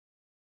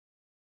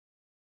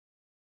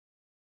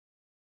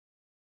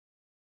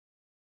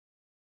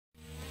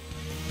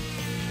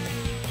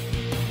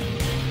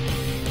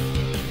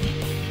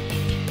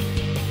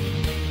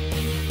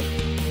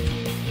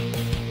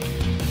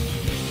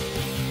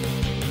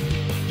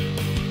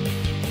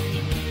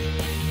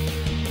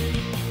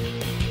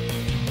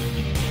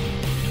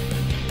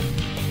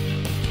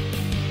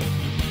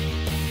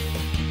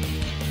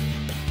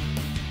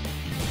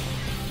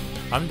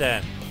I'm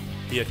Dan.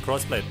 Here at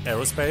Crossblade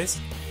Aerospace,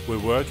 we're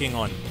working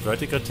on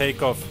vertical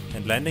takeoff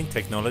and landing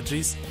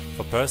technologies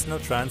for personal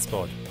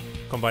transport,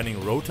 combining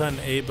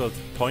rotor-enabled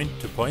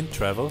point-to-point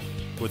travel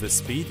with the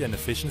speed and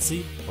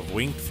efficiency of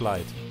winged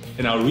flight.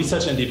 In our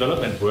research and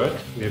development work,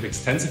 we have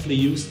extensively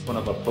used one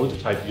of our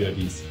prototype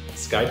UAVs,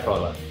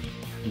 Skycrawler.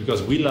 And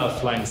because we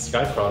love flying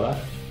Skycrawler,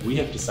 we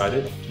have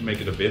decided to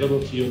make it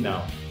available to you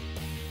now.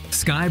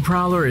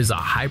 Skycrawler is a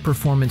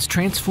high-performance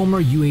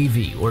transformer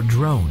UAV or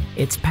drone.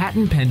 Its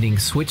patent-pending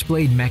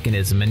switchblade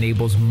mechanism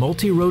enables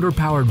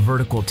multi-rotor-powered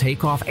vertical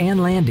takeoff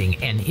and landing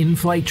and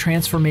in-flight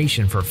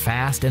transformation for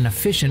fast and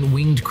efficient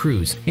winged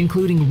crews,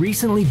 including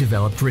recently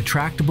developed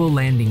retractable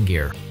landing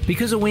gear.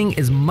 Because a wing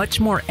is much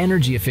more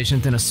energy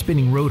efficient than a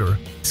spinning rotor,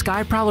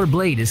 Skycrawler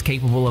blade is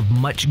capable of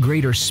much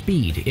greater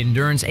speed,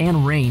 endurance,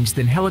 and range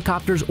than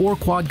helicopters or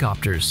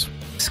quadcopters.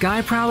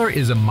 Skycrawler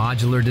is a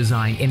modular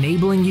design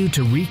enabling you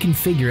to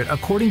reconfigure it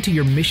according to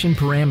your mission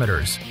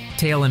parameters.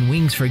 Tail and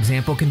wings, for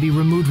example, can be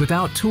removed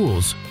without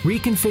tools,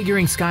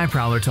 reconfiguring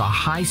Skycrawler to a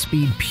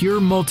high-speed pure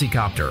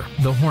multicopter,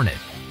 the Hornet.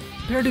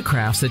 Compared to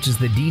craft such as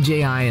the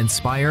DJI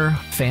Inspire,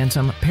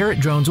 Phantom, Parrot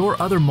drones,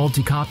 or other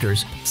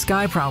multicopters,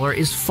 Skycrawler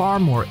is far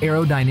more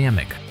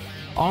aerodynamic.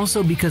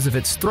 Also, because of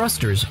its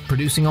thrusters,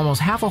 producing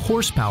almost half a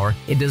horsepower,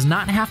 it does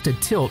not have to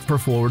tilt for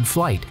forward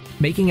flight,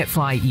 making it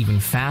fly even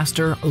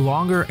faster,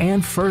 longer,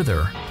 and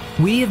further.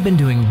 We have been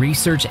doing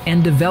research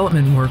and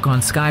development work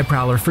on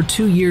Skycrawler for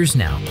 2 years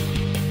now.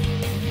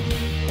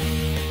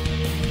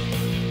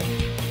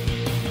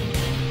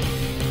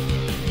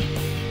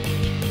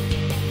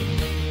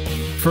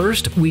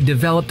 First, we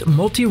developed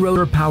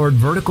multi-rotor powered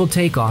vertical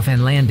takeoff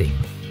and landing.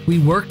 We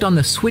worked on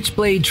the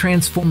switchblade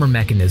transformer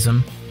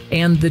mechanism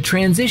and the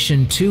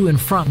transition to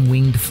and from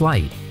winged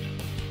flight,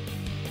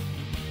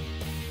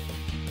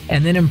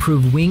 and then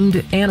improved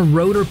winged and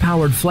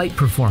rotor-powered flight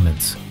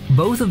performance,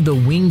 both of the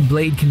winged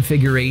blade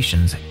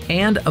configurations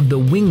and of the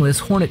wingless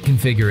Hornet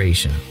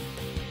configuration.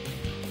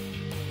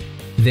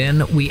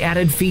 Then we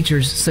added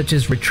features such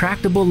as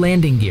retractable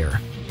landing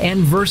gear and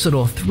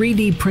versatile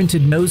 3D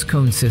printed nose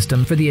cone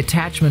system for the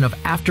attachment of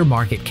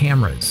aftermarket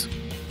cameras.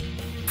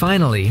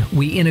 Finally,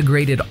 we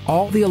integrated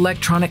all the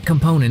electronic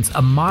components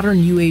a modern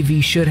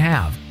UAV should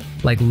have,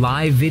 like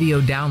live video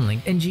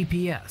downlink and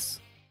GPS.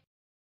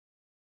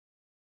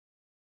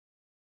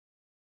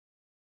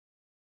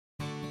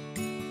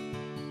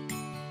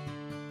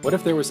 What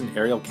if there was an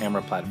aerial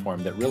camera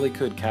platform that really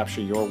could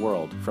capture your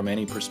world from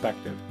any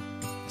perspective?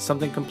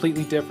 Something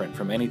completely different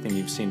from anything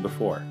you've seen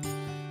before.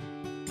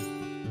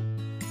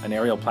 An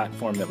aerial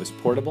platform that was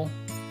portable,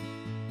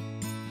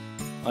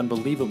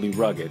 unbelievably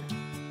rugged,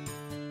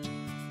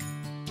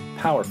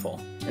 powerful,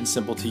 and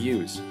simple to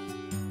use.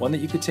 One that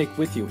you could take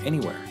with you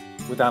anywhere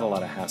without a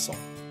lot of hassle.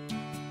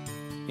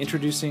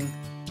 Introducing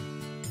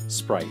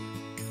Sprite,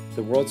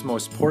 the world's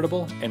most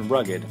portable and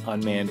rugged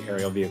unmanned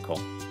aerial vehicle.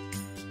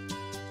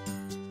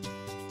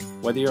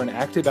 Whether you're an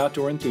active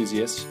outdoor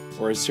enthusiast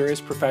or a serious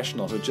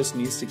professional who just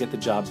needs to get the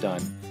job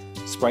done,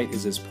 Sprite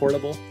is as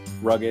portable,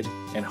 rugged,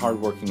 and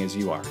hardworking as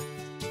you are.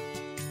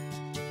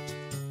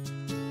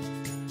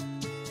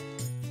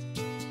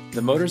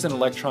 The motors and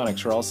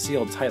electronics are all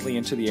sealed tightly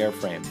into the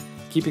airframe,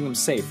 keeping them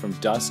safe from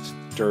dust,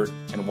 dirt,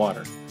 and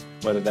water.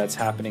 Whether that's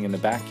happening in the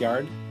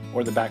backyard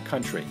or the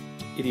backcountry,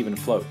 it even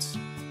floats.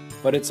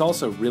 But it's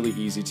also really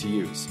easy to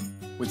use.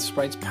 With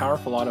Sprite's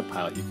powerful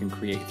autopilot, you can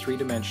create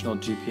three-dimensional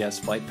GPS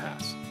flight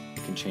paths.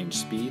 You can change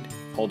speed,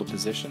 hold a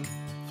position,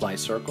 fly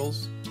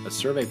circles, a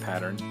survey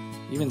pattern,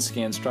 even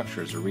scan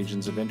structures or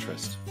regions of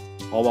interest,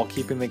 all while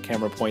keeping the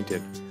camera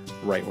pointed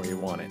right where you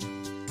want it.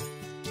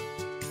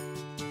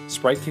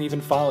 Sprite can even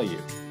follow you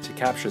to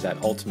capture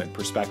that ultimate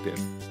perspective.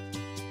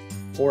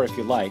 Or if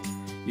you like,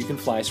 you can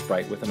fly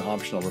Sprite with an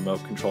optional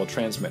remote control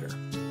transmitter.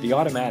 The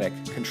automatic,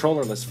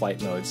 controllerless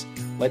flight modes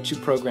let you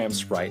program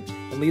Sprite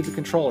and leave the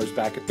controllers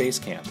back at base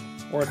camp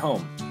or at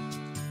home.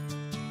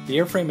 The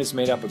airframe is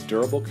made up of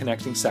durable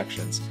connecting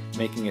sections,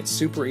 making it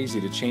super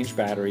easy to change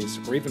batteries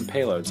or even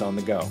payloads on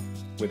the go,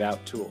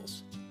 without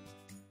tools.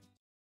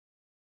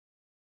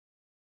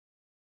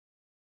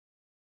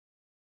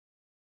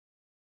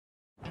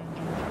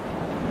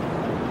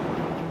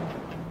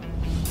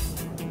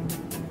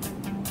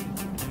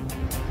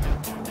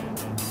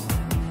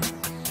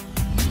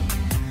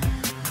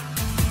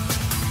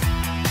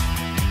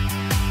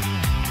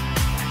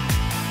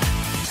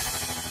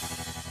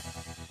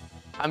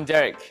 I'm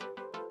Derek.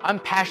 I'm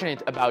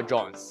passionate about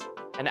drones,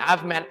 and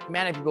I've met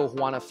many people who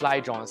want to fly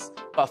drones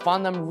but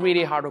found them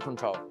really hard to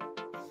control.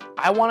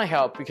 I want to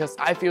help because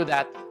I feel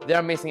that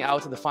they're missing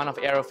out on the fun of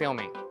aerial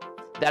filming.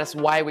 That's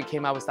why we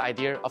came up with the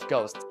idea of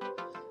Ghost.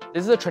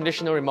 This is a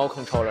traditional remote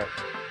controller.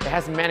 It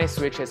has many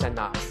switches and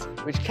knobs,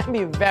 which can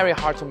be very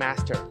hard to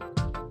master.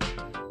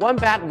 One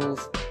bad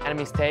move and a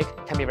mistake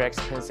can be very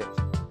expensive.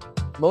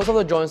 Most of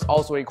the drones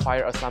also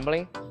require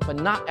assembly, but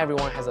not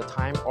everyone has the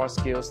time or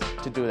skills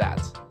to do that.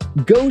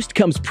 Ghost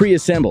comes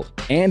pre-assembled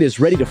and is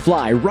ready to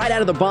fly right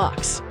out of the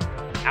box.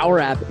 Our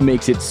app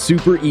makes it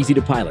super easy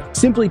to pilot.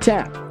 Simply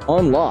tap,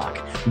 unlock,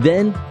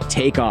 then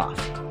take off,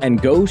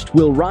 and Ghost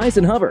will rise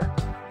and hover.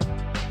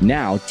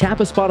 Now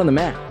tap a spot on the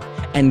map,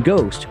 and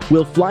Ghost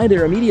will fly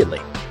there immediately.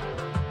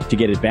 To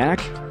get it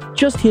back,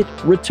 just hit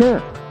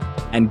Return,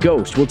 and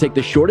Ghost will take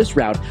the shortest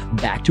route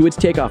back to its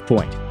takeoff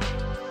point.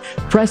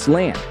 Press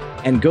Land,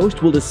 and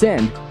Ghost will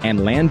descend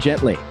and land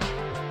gently.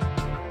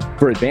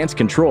 For advanced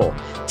control,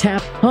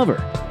 tap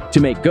Hover to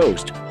make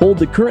Ghost hold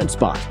the current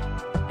spot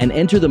and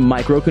enter the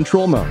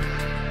micro-control mode.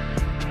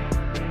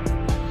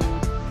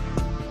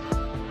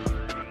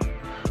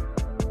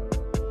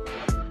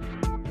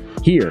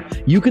 Here,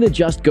 you can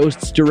adjust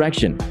Ghost's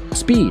direction,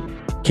 speed,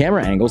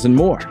 camera angles, and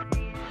more.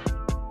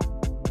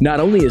 Not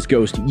only is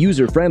Ghost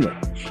user-friendly,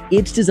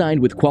 it's designed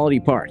with quality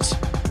parts.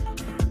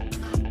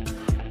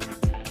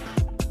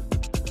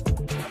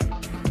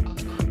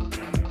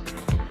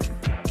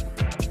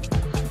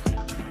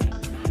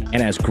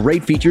 And has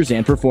great features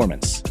and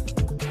performance.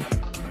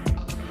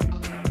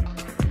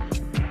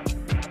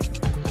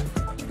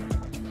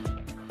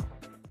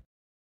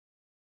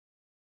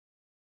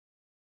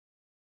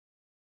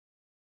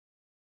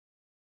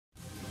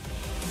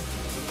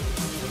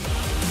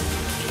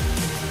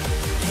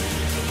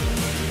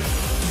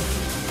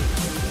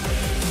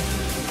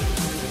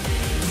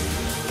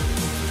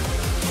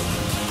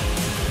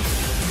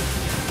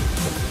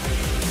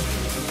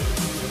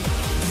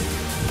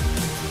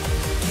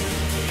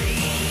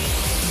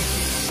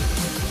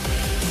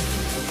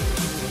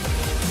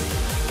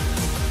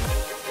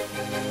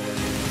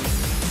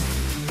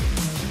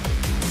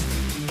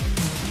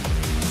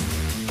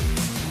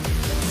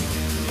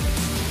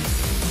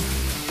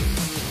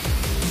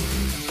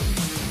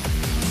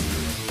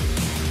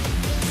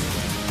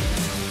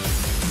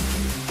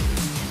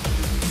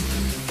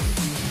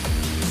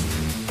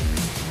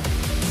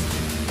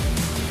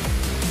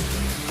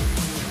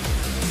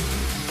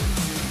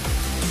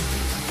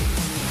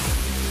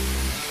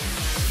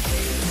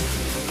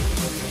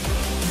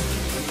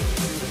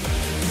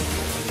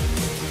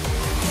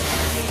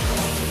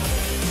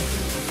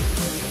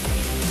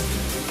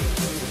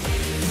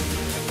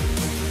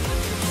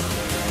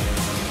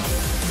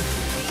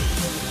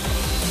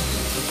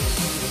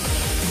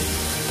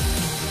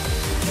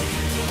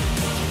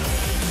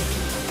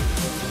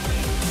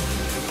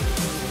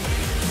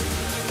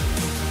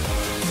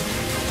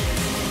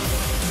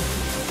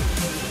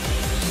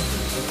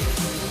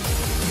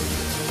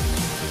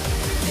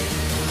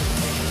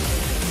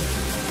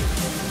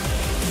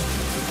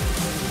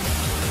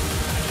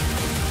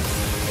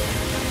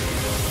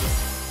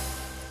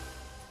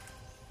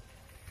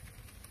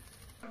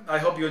 I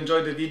hope you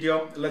enjoyed the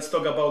video. Let's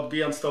talk about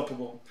Be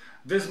Unstoppable.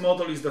 This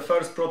model is the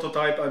first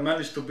prototype I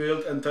managed to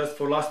build and test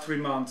for last 3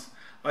 months.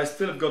 I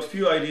still got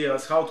few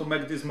ideas how to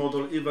make this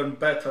model even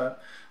better.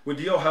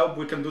 With your help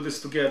we can do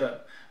this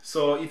together.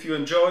 So if you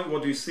enjoy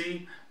what you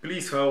see,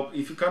 please help.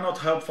 If you cannot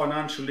help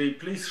financially,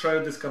 please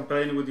share this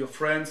campaign with your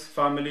friends,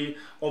 family,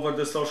 over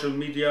the social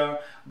media.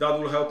 That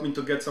will help me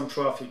to get some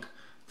traffic.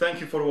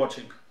 Thank you for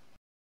watching.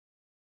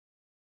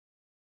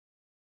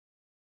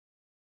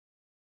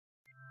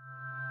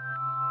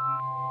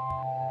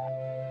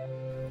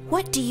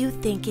 What do you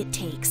think it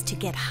takes to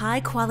get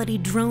high-quality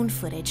drone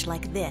footage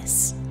like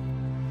this?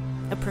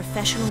 A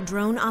professional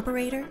drone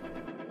operator?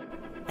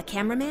 A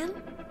cameraman?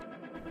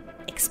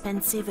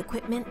 Expensive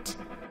equipment?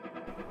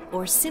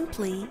 Or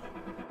simply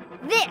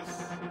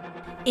this?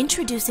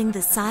 Introducing the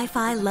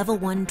Sci-Fi Level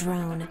 1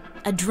 drone,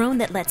 a drone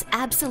that lets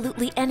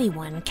absolutely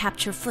anyone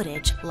capture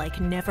footage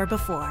like never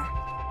before.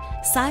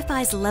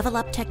 Sci-Fi's Level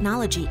Up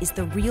technology is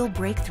the real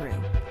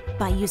breakthrough.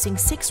 By using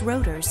 6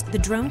 rotors, the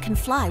drone can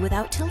fly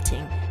without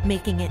tilting,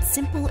 making it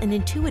simple and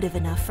intuitive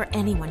enough for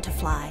anyone to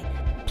fly.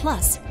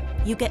 Plus,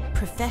 you get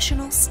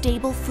professional,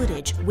 stable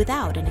footage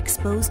without an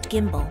exposed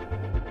gimbal.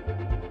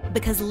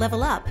 Because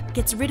Level Up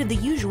gets rid of the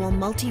usual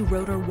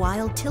multi-rotor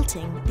wild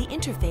tilting, the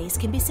interface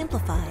can be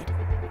simplified.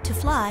 To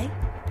fly,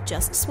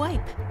 just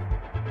swipe.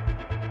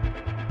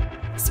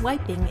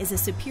 Swiping is a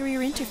superior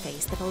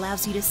interface that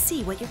allows you to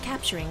see what you're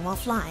capturing while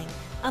flying,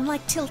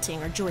 unlike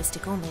tilting or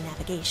joystick-only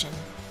navigation.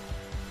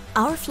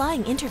 Our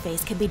flying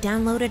interface can be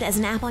downloaded as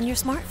an app on your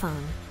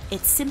smartphone.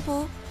 It's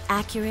simple,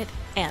 accurate,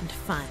 and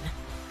fun.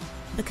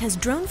 Because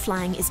drone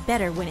flying is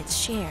better when it's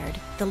shared,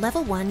 the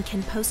Level 1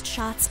 can post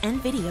shots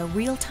and video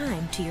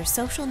real-time to your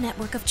social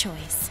network of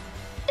choice.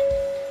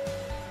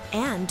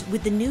 And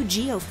with the new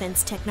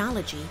geofence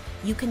technology,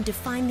 you can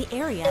define the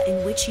area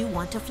in which you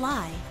want to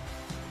fly.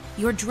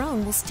 Your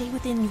drone will stay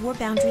within your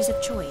boundaries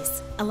of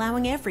choice,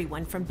 allowing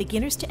everyone from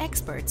beginners to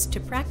experts to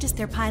practice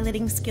their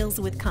piloting skills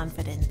with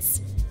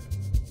confidence.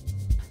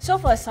 So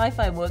far,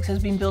 Sci-Fi Works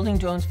has been building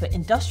drones for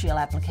industrial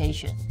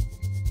application.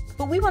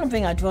 But we want to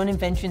bring our drone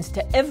inventions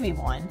to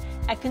everyone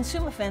at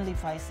consumer-friendly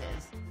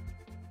prices.